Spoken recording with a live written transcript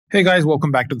Hey guys,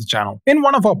 welcome back to the channel. In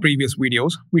one of our previous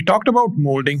videos, we talked about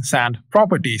molding sand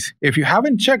properties. If you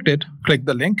haven't checked it, click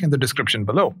the link in the description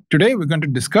below. Today we're going to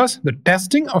discuss the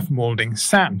testing of molding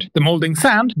sand. The molding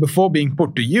sand, before being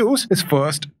put to use, is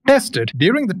first tested.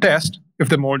 During the test, if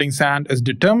the molding sand is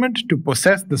determined to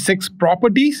possess the 6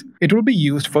 properties, it will be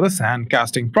used for the sand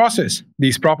casting process.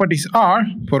 These properties are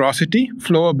porosity,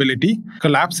 flowability,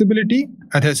 collapsibility,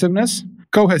 adhesiveness,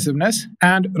 cohesiveness,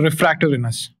 and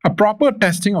refractoriness. A proper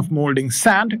testing of molding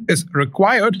sand is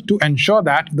required to ensure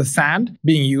that the sand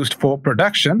being used for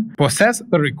production possess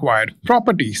the required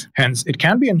properties. Hence, it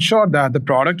can be ensured that the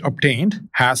product obtained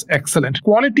has excellent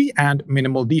quality and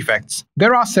minimal defects.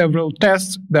 There are several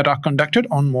tests that are conducted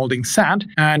on molding sand,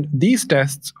 and these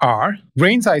tests are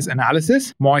grain size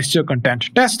analysis, moisture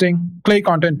content testing, clay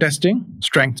content testing,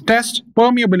 strength test,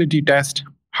 permeability test,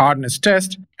 hardness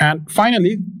test, and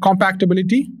finally,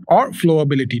 compatibility or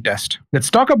flowability test. Let's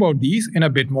talk about these in a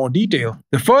bit more detail.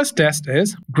 The first test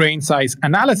is grain size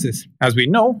analysis. As we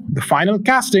know, the final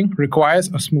casting requires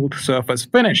a smooth surface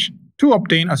finish. To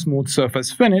obtain a smooth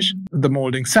surface finish, the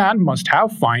molding sand must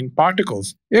have fine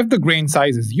particles. If the grain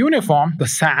size is uniform, the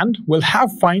sand will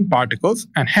have fine particles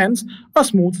and hence a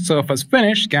smooth surface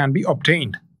finish can be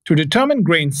obtained. To determine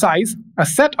grain size, a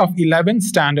set of 11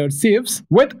 standard sieves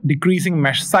with decreasing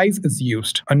mesh size is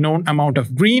used. A known amount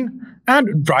of green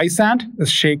and dry sand is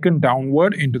shaken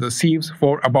downward into the sieves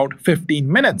for about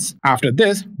 15 minutes. After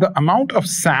this, the amount of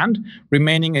sand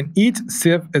remaining in each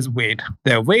sieve is weighed.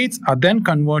 Their weights are then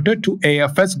converted to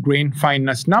AFS grain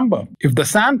fineness number. If the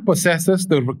sand possesses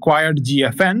the required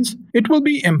GFNs, it will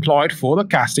be employed for the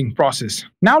casting process.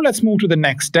 Now let's move to the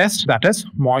next test, that is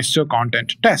moisture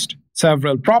content test.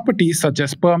 Several properties such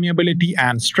as permeability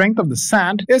and strength of the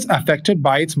sand is affected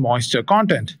by its moisture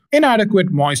content.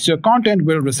 Inadequate moisture content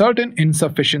will result in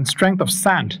insufficient strength of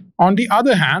sand. On the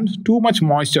other hand, too much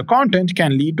moisture content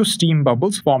can lead to steam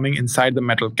bubbles forming inside the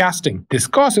metal casting. This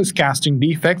causes casting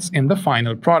defects in the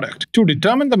final product. To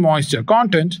determine the moisture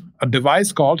content, a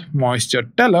device called moisture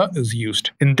teller is used.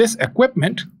 In this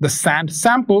equipment, the sand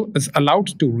sample is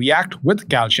allowed to react with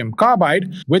calcium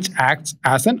carbide, which acts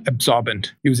as an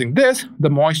absorbent. Using this, the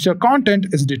moisture content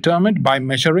is determined by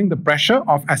measuring the pressure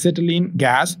of acetylene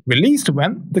gas released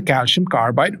when the calcium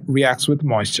carbide reacts with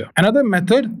moisture. Another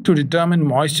method to determine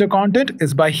moisture content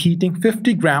is by heating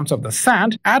 50 grams of the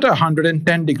sand at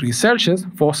 110 degrees Celsius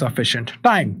for sufficient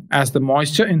time. As the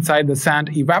moisture inside the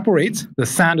sand evaporates, the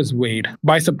sand is weighed.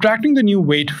 By subtracting the new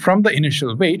weight from the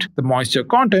initial weight, the moisture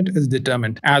content is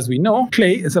determined. As we know,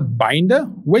 clay is a binder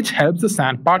which helps the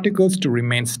sand particles to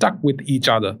remain stuck with each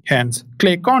other. Hence,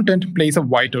 clay content plays a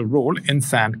vital role in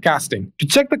sand casting. To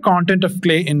check the content of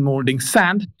clay in molding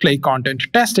sand, clay content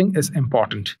testing is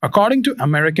important. According to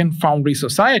American Foundry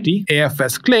Society,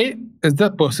 AFS clay is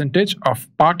the percentage of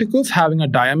particles having a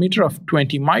diameter of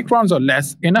 20 microns or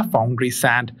less in a foundry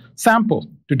sand sample.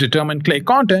 To determine clay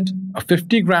content, a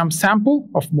 50-gram sample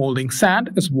of molding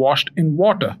sand is washed in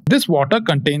water. This water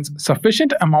contains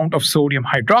sufficient amount of sodium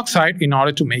hydroxide in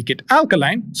order to make it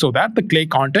alkaline so that the clay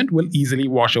content will easily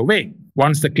wash away.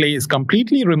 Once the clay is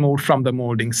completely removed from the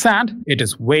molding sand, it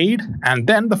is weighed and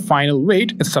then the final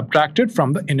weight is subtracted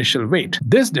from the initial weight.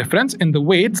 This difference in the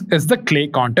weights is the clay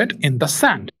content in the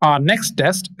sand. Our next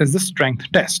test is the strength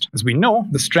test. As we know,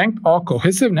 the strength or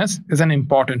cohesiveness is an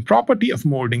important property of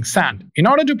molding sand. In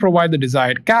order to provide the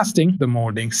desired casting, the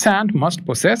molding sand must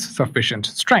possess sufficient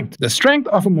strength. The strength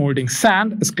of a molding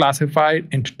sand is classified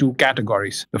into 2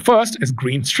 categories. The first is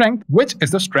green strength, which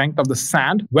is the strength of the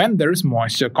sand when there is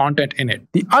moisture content in it.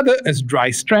 The other is dry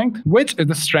strength, which is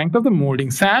the strength of the molding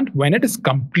sand when it is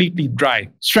completely dry.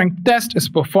 Strength test is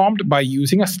performed by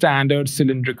using a standard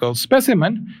cylindrical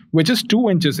specimen, which is 2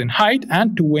 inches in height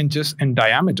and 2 inches in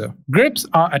diameter. Grips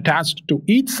are attached to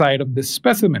each side of this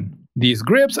specimen. These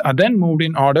grips are then moved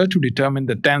in order to determine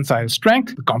the tensile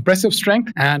strength, the compressive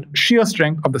strength, and shear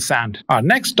strength of the sand. Our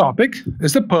next topic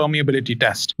is the permeability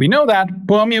test. We know that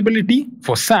permeability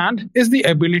for sand is the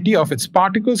ability of its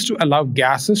particles to allow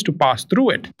gases to pass through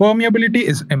it. Permeability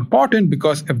is important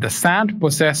because if the sand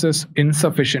possesses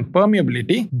insufficient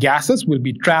permeability, gases will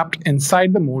be trapped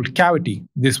inside the mold cavity.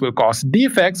 This will cause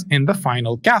defects in the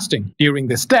final casting. During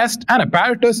this test, an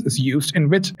apparatus is used in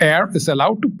which air is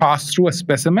allowed to pass through a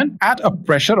specimen at a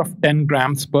pressure of 10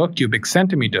 grams per cubic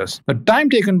centimeters. The time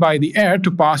taken by the air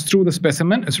to pass through the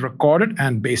specimen is recorded,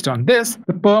 and based on this,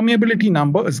 the permeability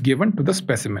number is given to the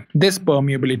specimen. This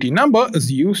permeability number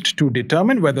is used to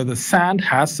determine whether the sand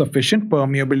has sufficient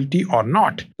permeability or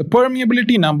not. The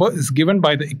permeability number is given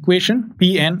by the equation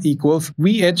Pn equals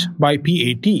Vh by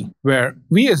PAT, where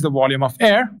V is the volume of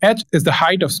air, H is the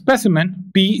height of specimen,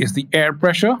 P is the air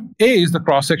pressure, A is the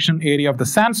cross-section area of the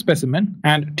sand specimen,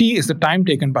 and T is the time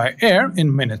taken by air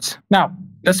in minutes. Now,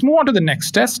 let's move on to the next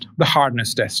test, the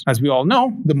hardness test. As we all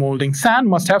know, the molding sand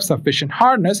must have sufficient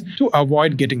hardness to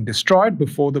avoid getting destroyed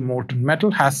before the molten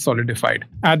metal has solidified.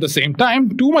 At the same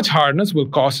time, too much hardness will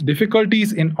cause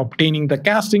difficulties in obtaining the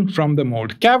casting from the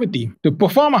mold cavity. To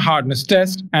perform a hardness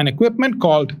test, an equipment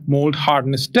called mold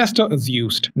hardness tester is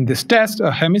used. In this test,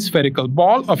 a hemispherical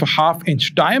ball of a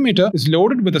half-inch diameter is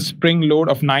loaded with a spring load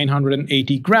of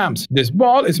 980 grams. This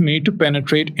ball is made to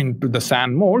penetrate into the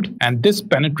sand mold, and this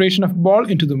penetration of ball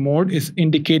into the mold is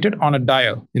indicated on a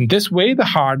dial. In this way, the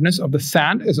hardness of the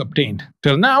sand is obtained.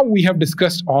 Till now, we have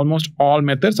discussed almost all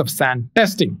methods of sand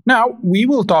testing. Now, we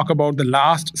will talk about the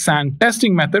last sand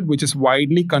testing method, which is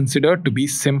widely considered to be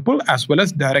simple as well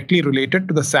as directly related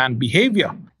to the sand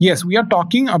behavior. Yes, we are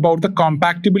talking about the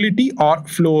compatibility or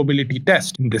flowability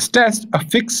test. In this test, a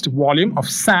fixed volume of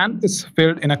sand is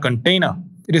filled in a container.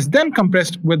 It is then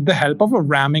compressed with the help of a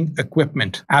ramming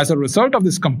equipment. As a result of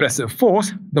this compressive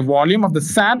force, the volume of the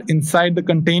sand inside the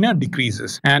container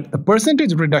decreases, and the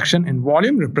percentage reduction in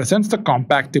volume represents the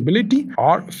compactability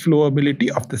or flowability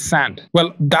of the sand.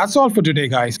 Well, that's all for today,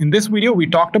 guys. In this video, we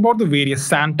talked about the various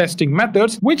sand testing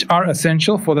methods which are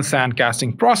essential for the sand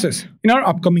casting process. In our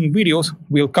upcoming videos,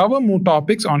 we'll cover more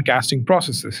topics on casting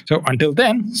processes. So until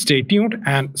then, stay tuned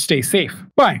and stay safe.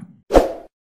 Bye.